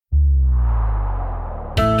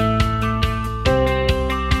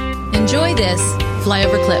this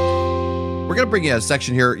flyover clip. We're going to bring you a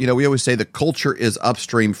section here. You know, we always say the culture is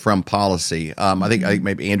upstream from policy. I think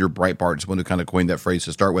maybe Andrew Breitbart is one who kind of coined that phrase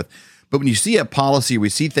to start with. But when you see a policy, we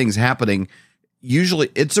see things happening, usually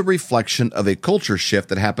it's a reflection of a culture shift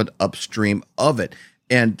that happened upstream of it.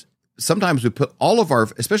 And sometimes we put all of our,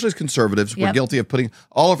 especially as conservatives, we're guilty of putting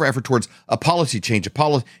all of our effort towards a policy change,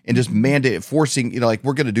 and just mandate, forcing, like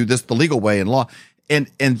we're going to do this the legal way and law. And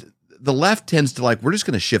the left tends to we're just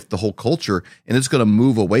going to shift the whole culture and it's going to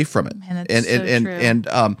move away from it. Man,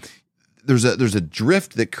 there's a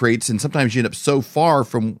drift that creates, and sometimes you end up so far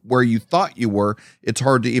from where you thought you were, it's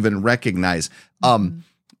hard to even recognize.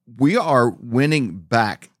 We are winning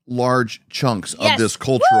back large chunks of this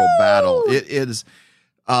cultural battle. It is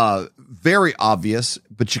very obvious,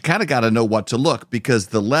 but you kind of got to know what to look, because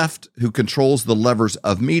the left, who controls the levers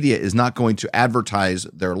of media, is not going to advertise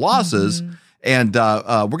their losses. And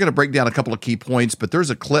we're going to break down a couple of key points, but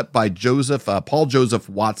there's a clip by Paul Joseph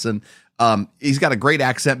Watson. He's got a great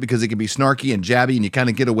accent because it can be snarky and jabby, and you kind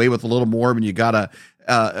of get away with a little more when you got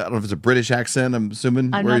I don't know if it's a British accent, I'm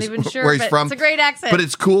assuming. I'm not even sure where he's from. It's a great accent. But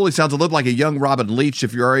it's cool. He sounds a little like a young Robin Leach.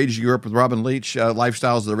 If you're our age, you grew up with Robin Leach,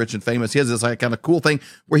 Lifestyles of the Rich and Famous. He has this kind of cool thing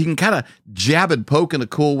where he can kind of jab and poke in a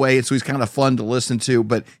cool way, so he's kind of fun to listen to,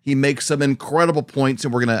 but he makes some incredible points,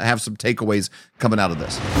 and we're going to have some takeaways coming out of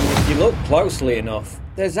this. If you look closely enough,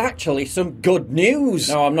 there's actually some good news.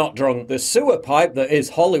 No, I'm not drunk. The sewer pipe that is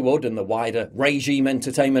Hollywood and the wider regime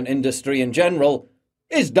entertainment industry in general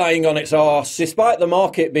is dying on its arse, despite the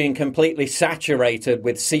market being completely saturated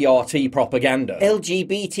with CRT propaganda,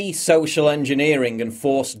 LGBT social engineering and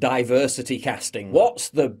forced diversity casting. What's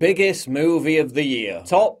the biggest movie of the year?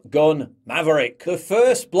 Top Gun Maverick, the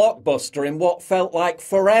first blockbuster in what felt like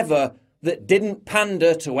forever that didn't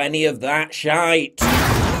pander to any of that shite.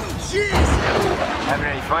 Having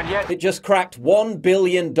any fun yet? It just cracked $1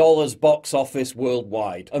 billion box office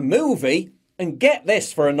worldwide. A movie, and get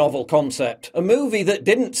this for a novel concept, a movie that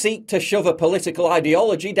didn't seek to shove a political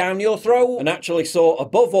ideology down your throat and actually sought,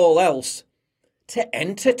 above all else, to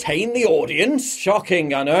entertain the audience.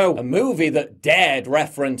 Shocking, I know. A movie that dared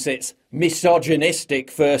reference its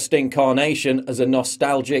misogynistic first incarnation as a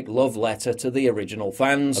nostalgic love letter to the original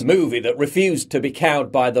fans. A movie that refused to be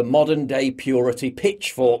cowed by the modern-day purity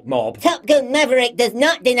pitchfork mob. Top Gun Maverick does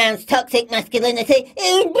not denounce toxic masculinity,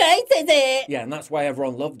 it embraces it! Yeah, and that's why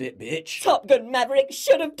everyone loved it, bitch. Top Gun Maverick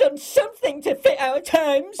should have done something to fit our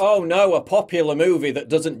times! Oh no, a popular movie that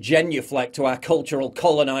doesn't genuflect to our cultural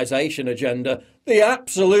colonisation agenda. The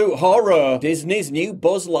absolute horror. Disney's new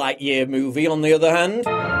Buzz Lightyear movie, on the other hand,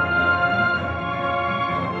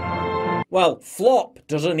 well, Flop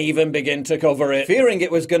doesn't even begin to cover it. Fearing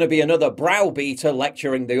it was going to be another browbeater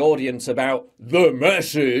lecturing the audience about the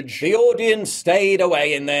message, the audience stayed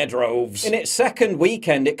away in their droves. In its second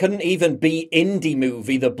weekend, it couldn't even beat indie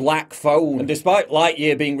movie The Black Phone. And despite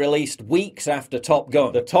Lightyear being released weeks after Top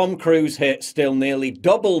Gun, the Tom Cruise hit still nearly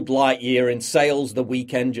doubled Lightyear in sales the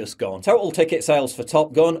weekend just gone. Total ticket sales for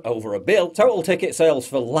Top Gun, over $1 billion. Total ticket sales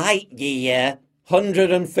for Lightyear,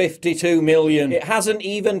 152 million. It hasn't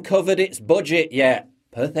even covered its budget yet.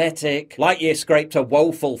 Pathetic. Lightyear scraped a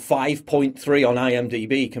woeful 5.3 on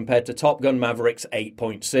IMDb compared to Top Gun Maverick's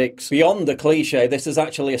 8.6. Beyond the cliche, this is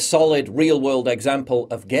actually a solid real-world example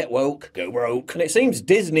of get woke, go broke. And it seems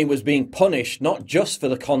Disney was being punished not just for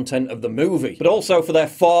the content of the movie, but also for their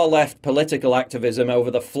far-left political activism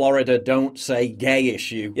over the Florida Don't Say Gay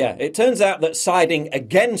issue. Yeah, it turns out that siding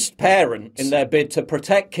against parents in their bid to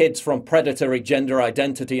protect kids from predatory gender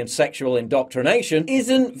identity and sexual indoctrination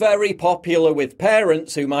isn't very popular with parents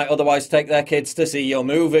who might otherwise take their kids to see your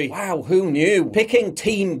movie. Wow, who knew? Picking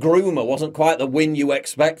Teen Groomer wasn't quite the win you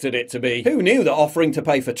expected it to be. Who knew that offering to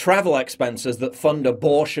pay for travel expenses that fund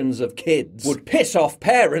abortions of kids would piss off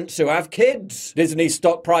parents who have kids? Disney's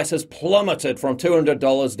stock price has plummeted from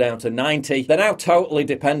 $200 down to $90. They're now totally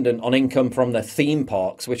dependent on income from their theme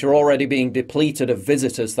parks, which are already being depleted of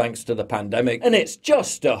visitors thanks to the pandemic. And it's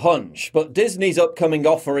just a hunch, but Disney's upcoming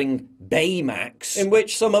offering Baymax, in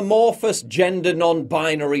which some amorphous gender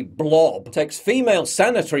non-binary blob takes female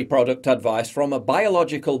sanitary product advice from a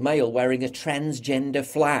biological male wearing a transgender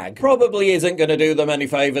flag, probably isn't going to do them any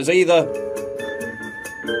favours either.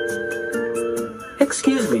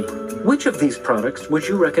 Excuse me, which of these products would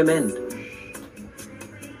you recommend?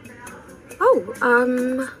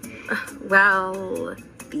 Well,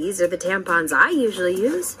 these are the tampons I usually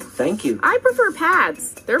use. Thank you. I prefer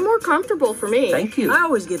pads. They're more comfortable for me. Thank you. I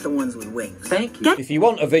always get the ones with wings. Thank you. If you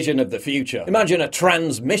want a vision of the future, imagine a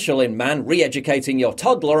trans Michelin man re-educating your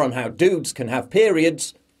toddler on how dudes can have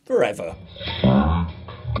periods forever.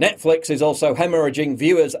 Netflix is also hemorrhaging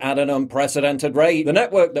viewers at an unprecedented rate. The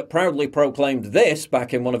network that proudly proclaimed this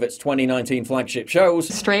back in one of its 2019 flagship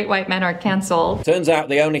shows, straight white men are cancelled. Turns out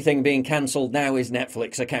the only thing being cancelled now is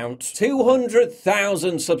Netflix accounts.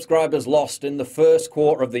 200,000 subscribers lost in the first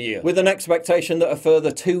quarter of the year, with an expectation that a further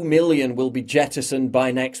 2 million will be jettisoned by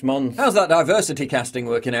next month. How's that diversity casting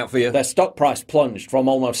working out for you? Their stock price plunged from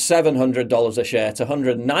almost $700 a share to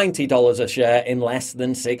 $190 a share in less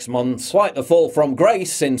than 6 months. Quite the fall from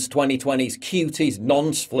grace since 2020's Cuties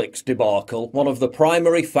Nonsflix debacle. One of the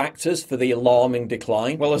primary factors for the alarming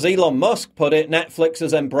decline? Well, as Elon Musk put it,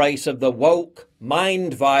 Netflix's embrace of the woke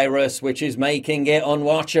mind virus, which is making it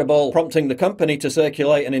unwatchable, prompting the company to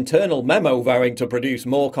circulate an internal memo vowing to produce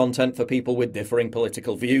more content for people with differing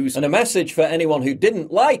political views, and a message for anyone who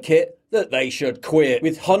didn't like it that they should quit,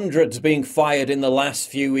 with hundreds being fired in the last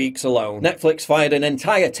few weeks alone. Netflix fired an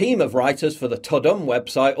entire team of writers for the Tudum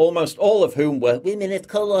website, almost all of whom were women of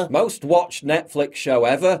colour. Most watched Netflix show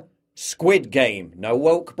ever, Squid Game. No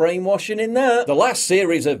woke brainwashing in that. The last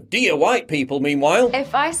series of Dear White People, meanwhile.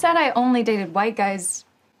 If I said I only dated white guys,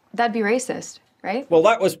 that'd be racist, right? Well,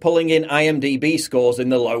 that was pulling in IMDb scores in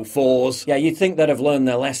the low 4s. Yeah, you'd think they'd have learned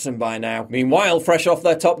their lesson by now. Meanwhile, fresh off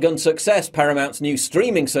their Top Gun success, Paramount's new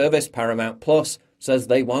streaming service, Paramount Plus, says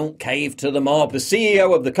they won't cave to the mob. The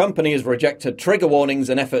CEO of the company has rejected trigger warnings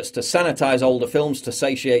and efforts to sanitize older films to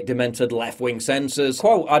satiate demented left-wing censors.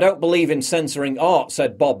 Quote, "I don't believe in censoring art,"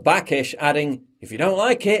 said Bob Bakish, adding, "If you don't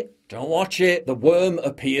like it, don't watch it." The worm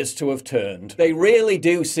appears to have turned. They really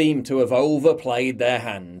do seem to have overplayed their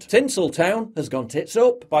hand. Tinseltown has gone tits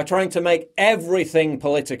up by trying to make everything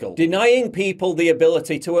political, denying people the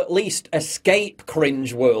ability to at least escape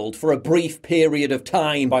cringe world for a brief period of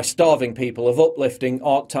time by starving people of uplifting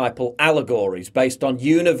archetypal allegories based on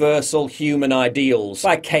universal human ideals,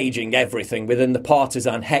 by caging everything within the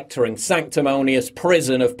partisan hectoring sanctimonious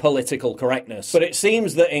prison of political correctness. But it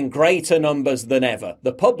seems that in greater numbers than ever,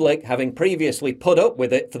 the public, having previously put up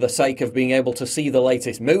with it for the sake of being able to see the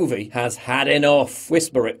latest movie, has had enough.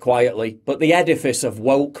 Whisper it quietly, but the edifice of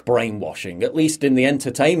woke brainwashing, at least in the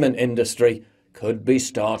entertainment industry, could be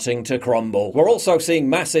starting to crumble. We're also seeing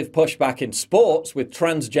massive pushback in sports, with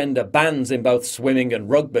transgender bans in both swimming and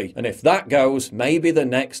rugby. And if that goes, maybe the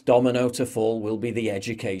next domino to fall will be the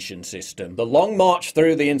education system. The long march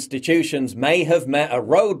through the institutions may have met a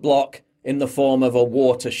roadblock in the form of a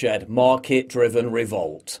watershed, market-driven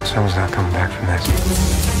revolt. Someone's not coming back from this.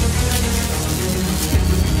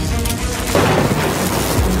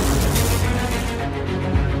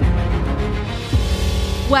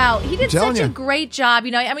 Wow, he did telling such a you. great job.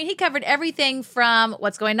 You know, I mean, he covered everything from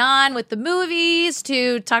what's going on with the movies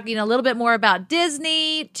to talking a little bit more about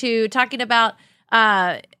Disney to talking about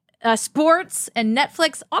sports and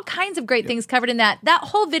Netflix, all kinds of great things covered in that. That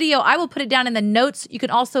whole video, I will put it down in the notes. You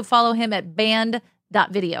can also follow him at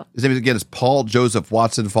band.video. His name again is Paul Joseph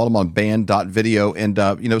Watson. Follow him on band.video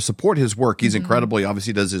and, support his work. He's incredibly,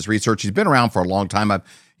 obviously does his research. He's been around for a long time.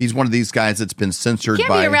 He's one of these guys that's been censored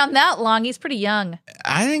Can't be around that long. He's pretty young.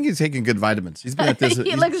 I think he's taking good vitamins. He's been at this.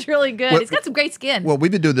 He looks really good. He's got some great skin. Well, we've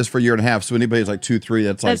been doing this for a year and a half. So anybody who's like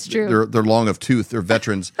 2-3, that's true. They're long of tooth. They're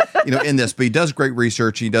veterans, in this. But he does great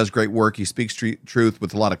research. He does great work. He speaks truth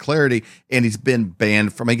with a lot of clarity. And he's been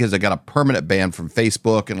banned from. I think he's got a permanent ban from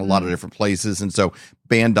Facebook and a lot of different places. And so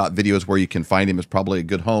band.video is where you can find him. Is probably a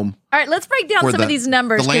good home. All right, let's break down some of these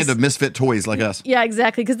numbers. The land of misfit toys like us. Yeah,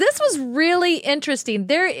 exactly. Because this was really interesting.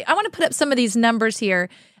 I want to put up some of these numbers here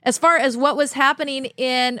as far as what was happening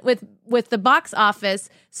with the box office.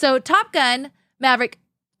 So Top Gun Maverick,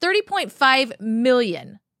 30.5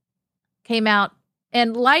 million came out,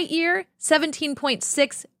 and Lightyear,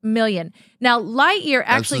 17.6 million. Now, Lightyear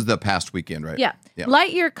actually... This is the past weekend, right? Yeah.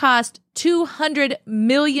 Lightyear cost $200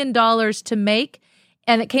 million to make,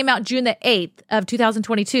 and it came out June the 8th of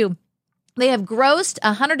 2022. They have grossed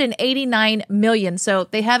 $189 million, so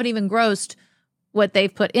they haven't even grossed what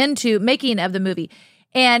they've put into making of the movie.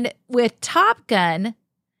 And with Top Gun,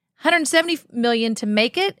 $170 million to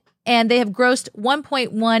make it, and they have grossed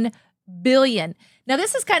 $1.1 billion. Now,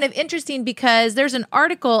 this is kind of interesting because there's an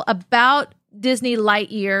article about Disney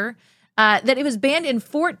Lightyear that it was banned in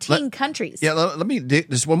 14 countries. Yeah, let me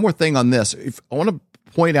just one more thing on this. I want to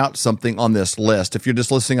point out something on this list. If you're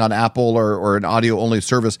just listening on Apple or an audio-only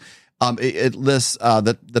service, it lists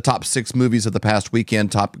the top 6 movies of the past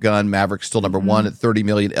weekend. Top Gun, Maverick still number 1 at 30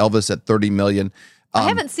 million. Elvis at 30 million. I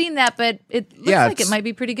haven't seen that, but it looks like it might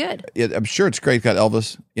be pretty good. I'm sure it's great. Got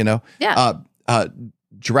Elvis, Yeah.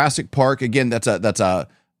 Jurassic Park, again, that's a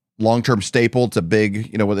long-term staple. It's a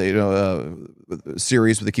big,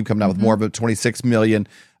 series, but they keep coming out with more of it. 26 million.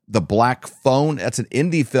 The Black Phone, that's an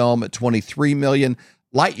indie film at 23 million.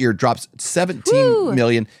 Lightyear drops 17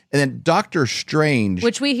 million, and then Doctor Strange,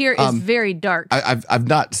 which we hear is very dark. I've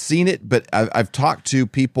not seen it, but I've talked to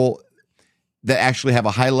people that actually have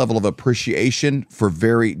a high level of appreciation for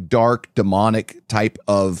very dark, demonic type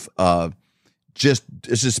of let's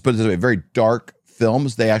just put it this way, very dark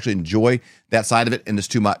films. They actually enjoy that side of it, and it's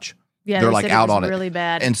too much. Yeah, they're like out on it, really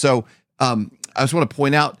bad. And so I just want to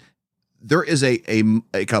point out there is a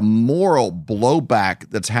moral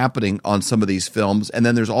blowback that's happening on some of these films, and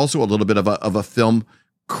then there's also a little bit of a film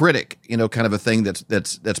critic, kind of a thing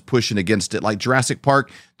that's pushing against it. Like Jurassic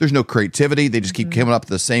Park, there's no creativity. They just keep coming up with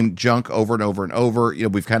the same junk over and over and over.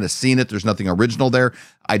 We've kind of seen it. There's nothing original there.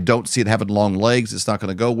 I don't see it having long legs. It's not going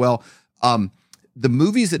to go well. The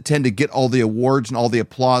movies that tend to get all the awards and all the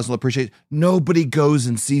applause and appreciation, nobody goes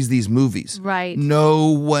and sees these movies. Right. No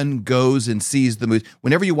one goes and sees the movies.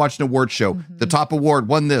 Whenever you watch an award show, the top award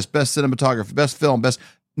won this, best cinematography, best film,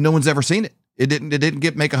 no one's ever seen it. It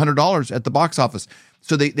didn't make $100 at the box office.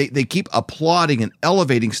 So they keep applauding and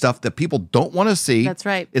elevating stuff that people don't want to see. That's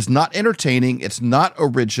right. It's not entertaining. It's not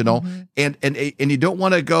original. And you don't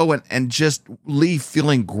want to go and just leave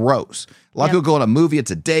feeling gross. A lot of people go on a movie, it's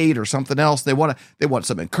a date or something else. They want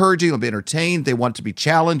something encouraging, they want to be entertained, they want to be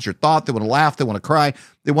challenged or thought, they want to laugh, they want to cry,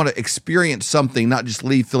 they want to experience something, not just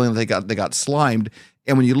leave feeling they got slimed.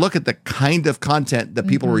 And when you look at the kind of content that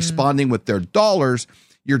people are responding with their dollars,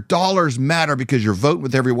 your dollars matter because you're voting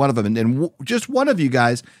with every one of them. And just one of you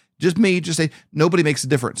guys, just me, just say, nobody makes a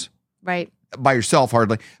difference. Right. By yourself,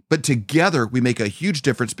 hardly. But together, we make a huge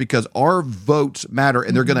difference because our votes matter,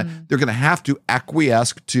 and they're gonna have to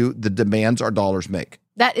acquiesce to the demands our dollars make.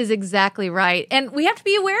 That is exactly right. And we have to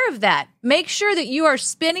be aware of that. Make sure that you are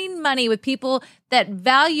spending money with people that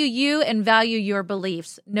value you and value your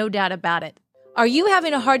beliefs. No doubt about it. Are you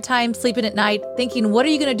having a hard time sleeping at night, thinking, what are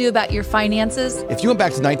you going to do about your finances? If you went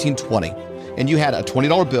back to 1920 and you had a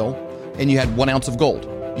 $20 bill and you had 1 ounce of gold,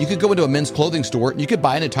 you could go into a men's clothing store and you could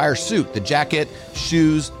buy an entire suit, the jacket,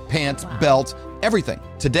 shoes, pants, belt, everything.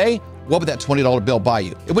 Today, what would that $20 bill buy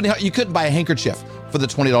you? You couldn't buy a handkerchief for the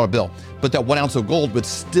 $20 bill, but that 1 ounce of gold would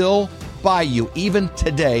still buy you, even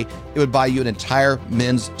today, it would buy you an entire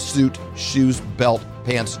men's suit, shoes, belt,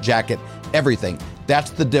 pants, jacket, everything.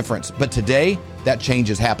 That's the difference. But today, that change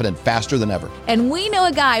is happening faster than ever. And we know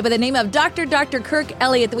a guy by the name of Dr. Kirk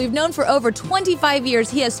Elliott that we've known for over 25 years.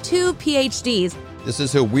 He has 2 PhDs. This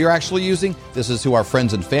is who we're actually using. This is who our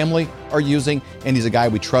friends and family are using. And he's a guy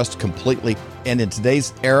we trust completely. And in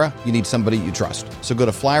today's era, you need somebody you trust. So go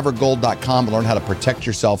to flyovergold.com and learn how to protect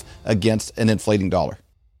yourself against an inflating dollar.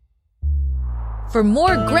 For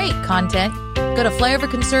more great content, go to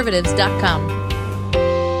flyoverconservatives.com.